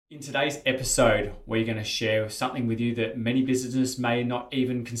In today's episode, we're going to share something with you that many businesses may not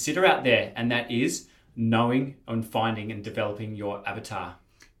even consider out there, and that is knowing and finding and developing your avatar.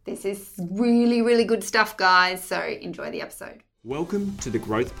 This is really, really good stuff, guys. So enjoy the episode. Welcome to the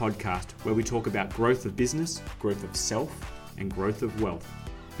Growth Podcast, where we talk about growth of business, growth of self, and growth of wealth.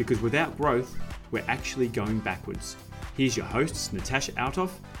 Because without growth, we're actually going backwards. Here's your hosts, Natasha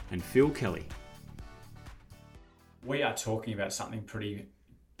Althoff and Phil Kelly. We are talking about something pretty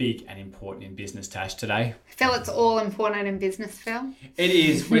big and important in business, Tash, today. Phil, it's all important in business, Phil. It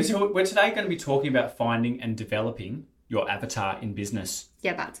is. We're today going to be talking about finding and developing your avatar in business.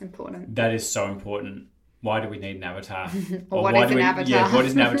 Yeah, that's important. That is so important. Why do we need an avatar? Or what is an avatar? Yeah, what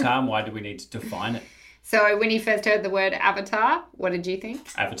is an avatar and why do we need to define it? So when you first heard the word avatar, what did you think?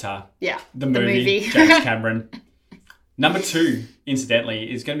 Avatar. Yeah, The movie. James Cameron. Number 2,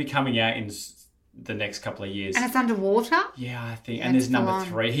 incidentally, is going to be coming out in the next couple of years. And it's underwater? Yeah, I think. Yeah, and there's number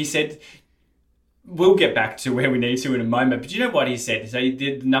 3. He said, we'll get back to where we need to in a moment. But you know what he said? So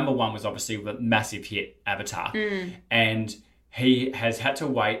the number 1 was obviously a massive hit, Avatar. And he has had to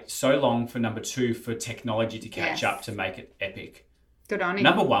wait so long for number 2 for technology to catch up to make it epic. Good on him.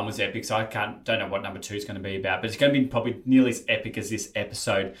 Number 1 was epic, so don't know what number 2 is going to be about. But it's going to be probably nearly as epic as this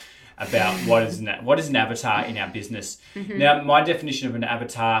episode about what is an avatar in our business. Now, my definition of an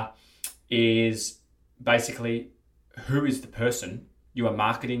avatar is basically who is the person you are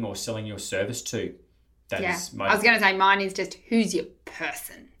marketing or selling your service to. I was going to say mine is just who's your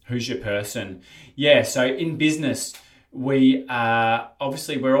person. Who's your person? Yeah, so in business, we're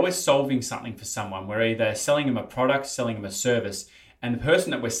always solving something for someone. We're either selling them a product, selling them a service, and the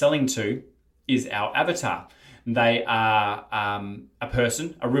person that we're selling to is our avatar. They are a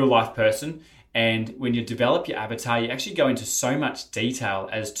person, a real life person, and when you develop your avatar, you actually go into so much detail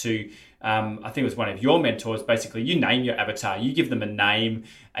as to, I think it was one of your mentors, basically, you name your avatar. You give them a name,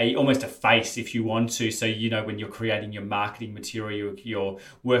 almost a face if you want to. So, you know, when you're creating your marketing material, you're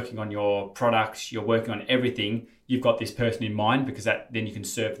working on your products, you're working on everything, you've got this person in mind because then you can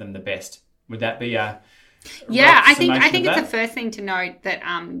serve them the best. Would that be a... Yeah, I think it's the first thing to note that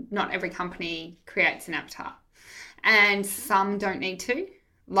not every company creates an avatar and some don't need to.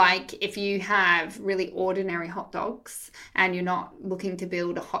 Like if you have really ordinary hot dogs and you're not looking to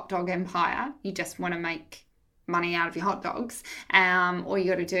build a hot dog empire, you just want to make money out of your hot dogs. All you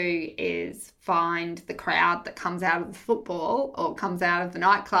got to do is find the crowd that comes out of the football or comes out of the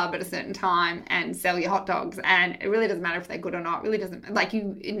nightclub at a certain time and sell your hot dogs. And it really doesn't matter if they're good or not. It really doesn't. Like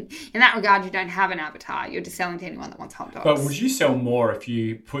in that regard, you don't have an avatar. You're just selling to anyone that wants hot dogs. But would you sell more if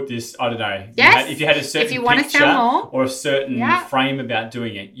you put this? I don't know. Yes. If you had a certain if you want picture to sell more, or a certain frame about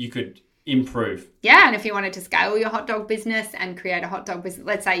doing it, you could improve. Yeah, and if you wanted to scale your hot dog business and create a hot dog business,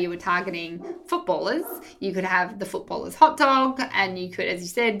 let's say you were targeting footballers, you could have the footballer's hot dog and you could, as you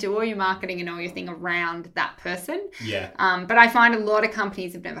said, do all your marketing and all your thing around that person. Yeah. But I find a lot of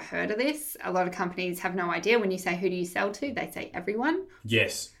companies have never heard of this. A lot of companies have no idea. When you say, who do you sell to? They say everyone.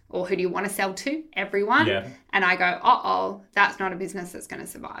 Yes. Or who do you want to sell to? Everyone. Yeah. And I go, that's not a business that's going to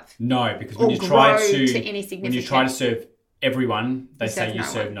survive. No, because when you try to serve everyone, they say you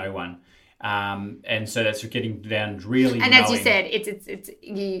serve no one. And so that's getting down really. And as you said, it's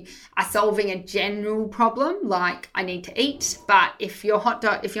you are solving a general problem like I need to eat. But if your hot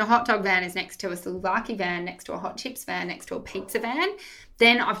dog van is next to a souvlaki van, next to a hot chips van, next to a pizza van,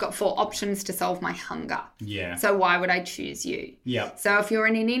 then I've got 4 options to solve my hunger. Yeah. So why would I choose you? Yeah. So if you're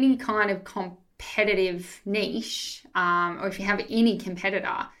in any kind of competitive niche, or if you have any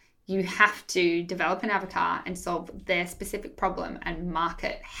competitor, you have to develop an avatar and solve their specific problem and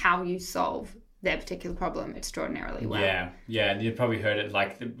market how you solve their particular problem extraordinarily well. Yeah. You've probably heard it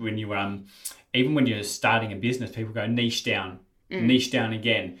like when you, even when you're starting a business, people go niche down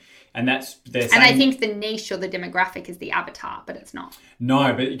again. And they think the niche or the demographic is the avatar, but it's not.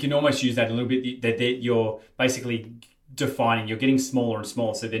 No, but you can almost use that a little bit, that you're basically defining, you're getting smaller and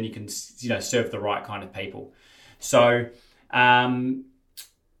smaller, so then you can, serve the right kind of people. So,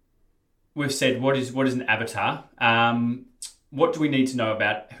 we've said what is an avatar. What do we need to know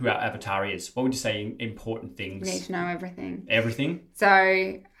about who our avatar is? What would you say important things? We need to know everything. Everything? So,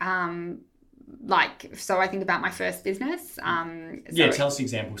 I think about my first business. Tell us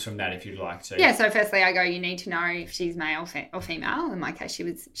examples from that if you'd like to. Yeah, so firstly I go, you need to know if she's male or female. In my case, she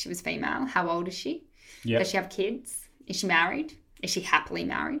was female. How old is she? Yep. Does she have kids? Is she married? Is she happily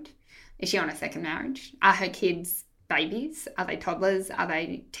married? Is she on a second marriage? Are her kids babies? Are they toddlers? Are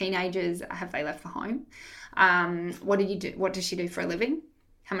they teenagers? Have they left for home? What does she do for a living?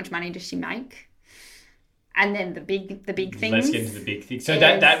 How much money does she make? And then the big things. Let's get into the big things. So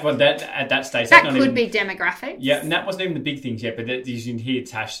that at that stage, that could be demographics. Yeah, and that wasn't even the big things yet. But as you can hear,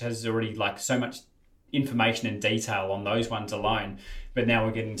 Tash has already like so much information and detail on those ones alone. But now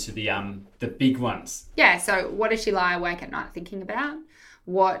we're getting to the big ones. Yeah. So what does she lie awake at night thinking about?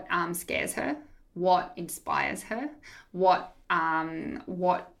 What scares her? What inspires her? What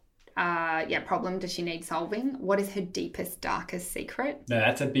problem does she need solving? What is her deepest, darkest secret? No,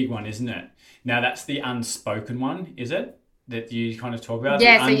 that's a big one, isn't it? Now, that's the unspoken one, is it? That you kind of talk about?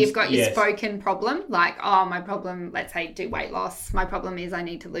 Yeah, so you've got your spoken problem, like, my problem, let's say, do weight loss. My problem is I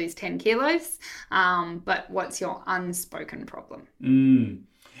need to lose 10 kilos. But what's your unspoken problem?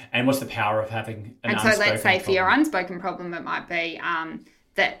 And what's the power of having an unspoken problem? And so let's say for your unspoken problem, it might be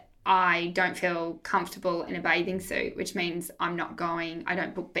that I don't feel comfortable in a bathing suit, which means I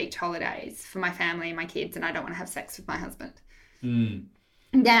don't book beach holidays for my family and my kids, and I don't want to have sex with my husband.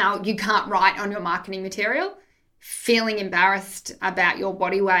 Now, you can't write on your marketing material feeling embarrassed about your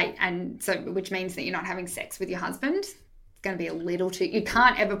body weight, and so which means that you're not having sex with your husband. It's going to be a little too... You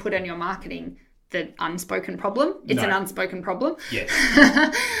can't ever put on your marketing the unspoken problem. It's an unspoken problem. Yes.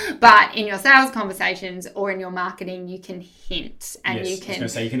 But in your sales conversations or in your marketing, you can hint and you can... I was going to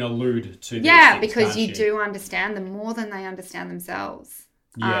say, you can allude to this. Yeah, because you do understand them more than they understand themselves.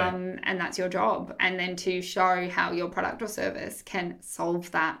 Yeah. And that's your job. And then to show how your product or service can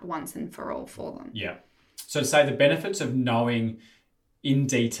solve that once and for all for them. Yeah. So to say the benefits of knowing in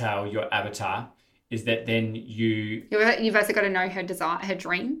detail your avatar is that then you've also got to know her desire, her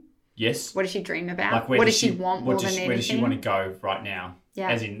dream. Yes. What does she dream about? Like what does she want more than anything? Where does she want to go right now?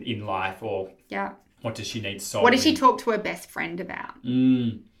 Yeah. As in life, or what does she need solving? What does she talk to her best friend about?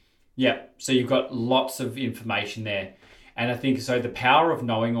 Yeah. So you've got lots of information there. And I think so the power of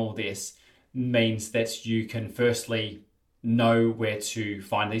knowing all this means that you can firstly know where to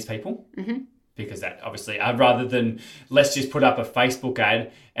find these people. Mm-hmm. Because that obviously, rather than let's just put up a Facebook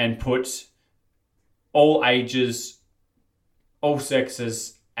ad and put all ages, all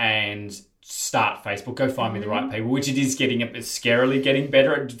sexes, and start Facebook, go find me the right people, which it is scarily getting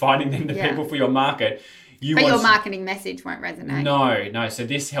better at finding them the people for your market. But your marketing message won't resonate. No. So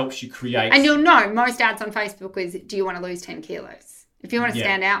this helps you create... And you'll know, most ads on Facebook is, do you want to lose 10 kilos? If you want to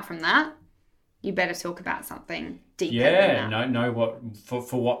stand out from that, you better talk about something deeper than that. Know what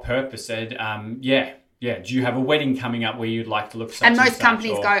for what purpose. And do you have a wedding coming up where you'd like to look such and most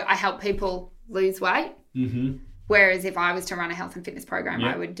companies go, I help people lose weight. Mm-hmm. Whereas if I was to run a health and fitness program,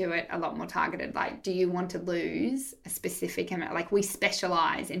 I would do it a lot more targeted. Like, do you want to lose a specific amount? Like, we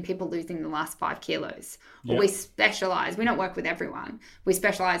specialize in people losing the last 5 kilos. Or we don't work with everyone. We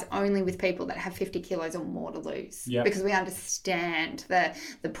specialize only with people that have 50 kilos or more to lose. Yep. Because we understand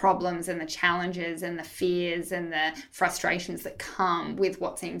the problems and the challenges and the fears and the frustrations that come with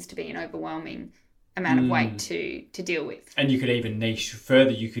what seems to be an overwhelming amount of weight to deal with. And you could even niche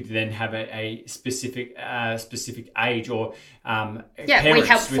further. You could then have a specific age or we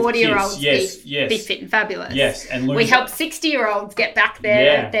help 40-year-olds be fit and fabulous. Yes, and we help 60-year-olds get back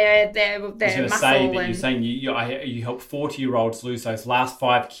their muscle. Say that you're saying you help 40-year-olds lose those last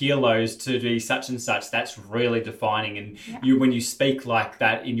 5 kilos to be such and such. That's really defining. And when you speak like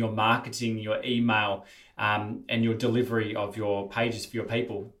that in your marketing, your email, and your delivery of your pages for your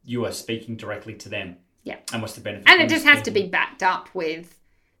people, you are speaking directly to them. Yeah. And what's the benefit? And it just has to be backed up with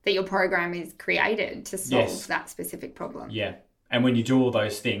that your program is created to solve that specific problem. Yeah. And when you do all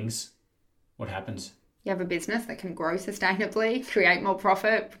those things, what happens? You have a business that can grow sustainably, create more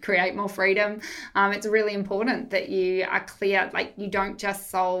profit, create more freedom. It's really important that you are clear, like you don't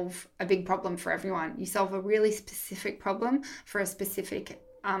just solve a big problem for everyone. You solve a really specific problem for a specific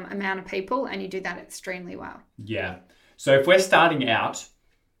amount of people, and you do that extremely well. Yeah. So if we're starting out,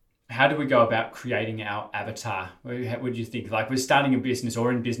 how do we go about creating our avatar? What would you think? Like, we're starting a business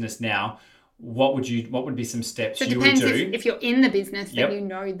or in business now. What would be some steps you would do? If you're in the business, then you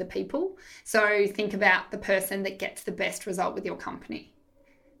know the people. So think about the person that gets the best result with your company.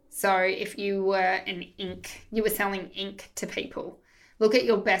 So if you were you were selling ink to people. Look at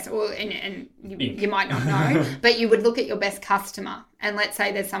your best, you might not know, but you would look at your best customer. And let's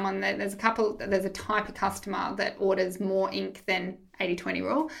say there's a type of customer that orders more ink than 80-20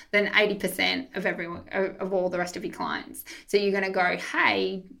 rule, than 80% of all the rest of your clients. So you're going to go,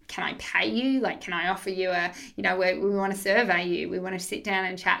 hey, can I pay you? Like, can I offer you we want to survey you. We want to sit down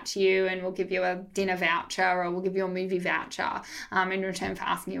and chat to you, and we'll give you a dinner voucher or we'll give you a movie voucher in return for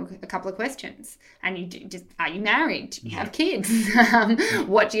asking you a couple of questions. And are you married? Do you have kids?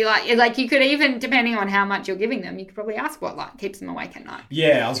 What do you like? Like, you could even, depending on how much you're giving them, you could probably ask what keeps them awake at night.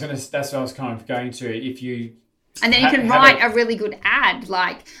 Yeah, that's what I was kind of going to. And then you can write a really good ad,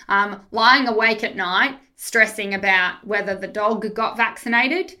 like lying awake at night, stressing about whether the dog got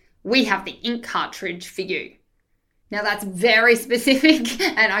vaccinated. We have the ink cartridge for you. Now that's very specific,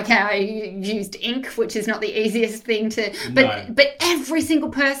 and I used ink, which is not the easiest thing to, but every single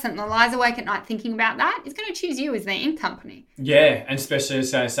person that lies awake at night thinking about that is going to choose you as their ink company. Yeah, and especially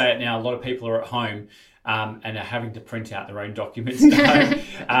as I say it now, a lot of people are at home and are having to print out their own documents. But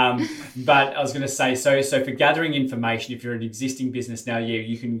I was going to say, so for gathering information, if you're an existing business now,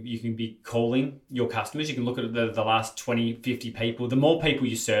 you can be calling your customers. You can look at the last 20, 50 people. The more people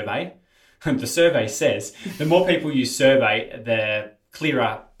you survey, the survey says, the more people you survey, the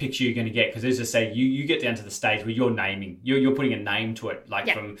clearer picture you're going to get. Because as I say, you get down to the stage where you're naming, you're putting a name to it,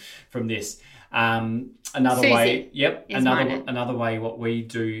 like from this. Another Susie way, another way what we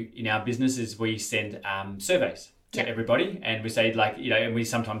do in our business is we send surveys to everybody, and we say, like, and we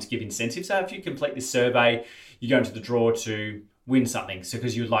sometimes give incentives. So if you complete this survey, you go into the draw to win something. So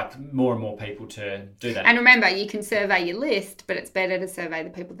because you'd like more and more people to do that. And remember, you can survey your list, but it's better to survey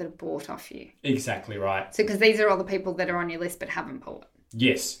the people that have bought off you. Exactly right. So because these are all the people that are on your list but haven't bought.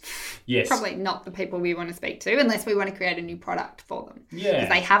 Yes. Probably not the people we want to speak to unless we want to create a new product for them. Yeah. Because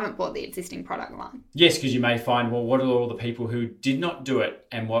they haven't bought the existing product line. Yes, because you may find, well, what are all the people who did not do it,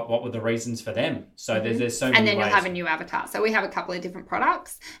 and what were the reasons for them? So there's so many ways. And then you'll have a new avatar. So we have a couple of different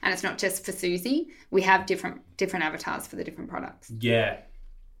products, and it's not just for Susie. We have different avatars for the different products. Yeah.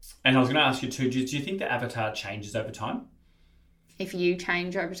 And I was going to ask you too, do you think the avatar changes over time? If you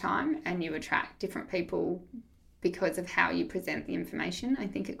change over time and you attract different people because of how you present the information, I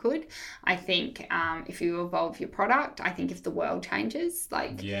think it could. I think if you evolve your product, I think if the world changes,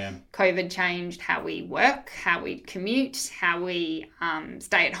 like COVID changed how we work, how we commute, how we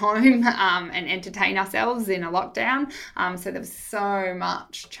stay at home and entertain ourselves in a lockdown. So there was so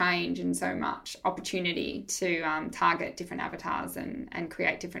much change and so much opportunity to target different avatars and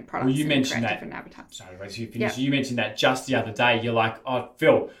create different products. Well, you mentioned that. Different avatars. Sorry, Rose, you finished. You mentioned that just the other day. You're like, oh,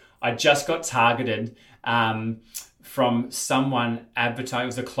 Phil, I just got targeted from someone advertising. It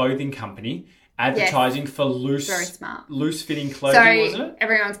was a clothing company advertising for loose-fitting clothing, wasn't it?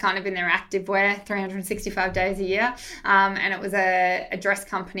 Everyone's kind of in their active wear 365 days a year. And it was a dress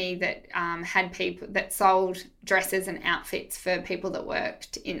company that had people that sold dresses and outfits for people that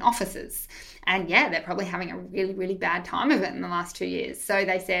worked in offices. And they're probably having a really, really bad time of it in the last 2 years. So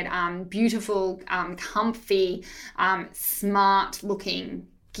they said beautiful, comfy, smart-looking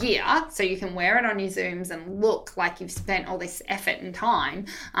gear, so you can wear it on your Zooms and look like you've spent all this effort and time,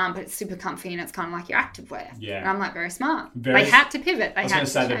 but it's super comfy and it's kind of like your activewear. Yeah. And I'm like, very smart. They had to pivot. I was going to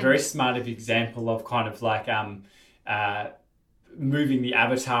say, they're very smart of example of kind of like moving the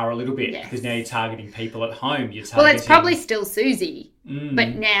avatar a little bit, because now you're targeting people at home. Well, it's probably still Susie,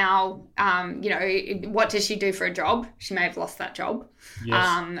 but now, what does she do for a job? She may have lost that job.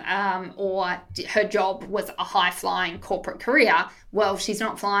 Yes. Or her job was a high-flying corporate career. Well, she's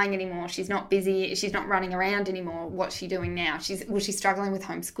not flying anymore. She's not busy. She's not running around anymore. What's she doing now? She's struggling with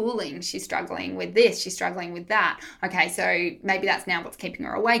homeschooling. She's struggling with this. She's struggling with that. Okay, so maybe that's now what's keeping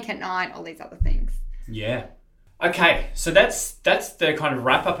her awake at night, all these other things. Yeah. Okay, so that's the kind of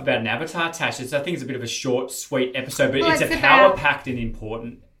wrap up about an avatar, Tash. I think it's a bit of a short, sweet episode, but it's a power-packed and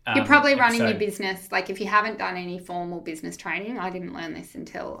important you're probably running your business, like if you haven't done any formal business training. I didn't learn this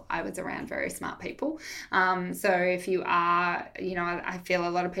until I was around very smart people. So if you are, I feel a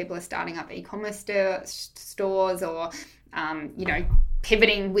lot of people are starting up e-commerce stores or,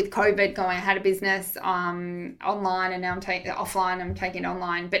 pivoting with COVID, going, I had a business online and now I'm taking offline, I'm taking it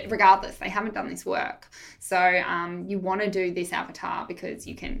online. But regardless, they haven't done this work. So you want to do this avatar because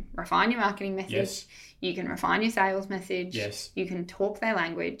you can refine your marketing message. Yes. You can refine your sales message. Yes. You can talk their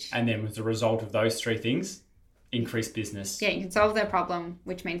language. And then as a result of those three things, increase business. Yeah, you can solve their problem,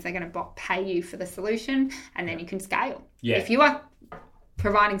 which means they're going to pay you for the solution, and then you can scale. Yeah. If you are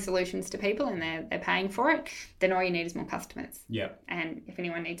providing solutions to people and they're paying for it, then all you need is more customers. Yeah. And if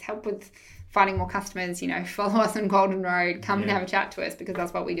anyone needs help with finding more customers, follow us on Golden Road, come and have a chat to us, because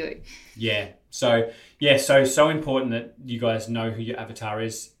that's what we do. Yeah. So important that you guys know who your avatar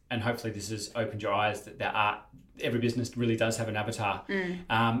is, and hopefully this has opened your eyes that every business really does have an avatar.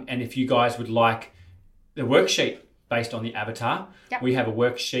 And if you guys would like the worksheet based on the avatar, we have a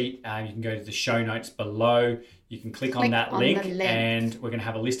worksheet. You can go to the show notes below. You can click on that link, and we're going to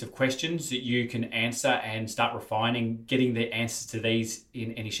have a list of questions that you can answer and start refining, getting the answers to these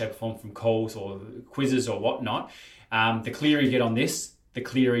in any shape or form from calls or quizzes or whatnot. The clearer you get on this, the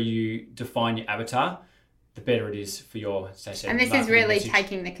clearer you define your avatar, the better it is for your session. And this is really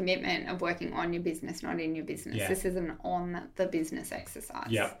taking the commitment of working on your business, not in your business. Yeah. This is an on the business exercise.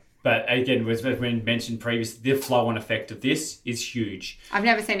 Yeah. But again, as we mentioned previously, the flow-on effect of this is huge. I've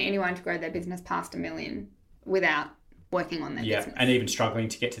never seen anyone to grow their business past $1 million without working on their business. And even struggling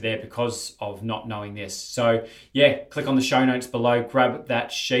to get to there because of not knowing this. So click on the show notes below, grab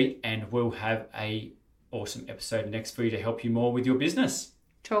that sheet, and we'll have a awesome episode next for you to help you more with your business.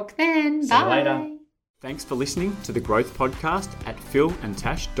 Talk then. See Bye. you later. Thanks for listening to the Growth Podcast at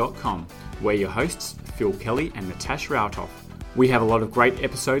philandtash.com. We're your hosts, Phil Kelly and Natash Rautoff. We have a lot of great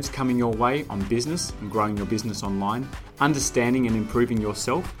episodes coming your way on business and growing your business online, understanding and improving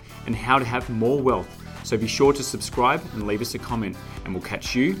yourself, and how to have more wealth. So be sure to subscribe and leave us a comment, and we'll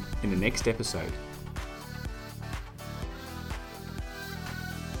catch you in the next episode.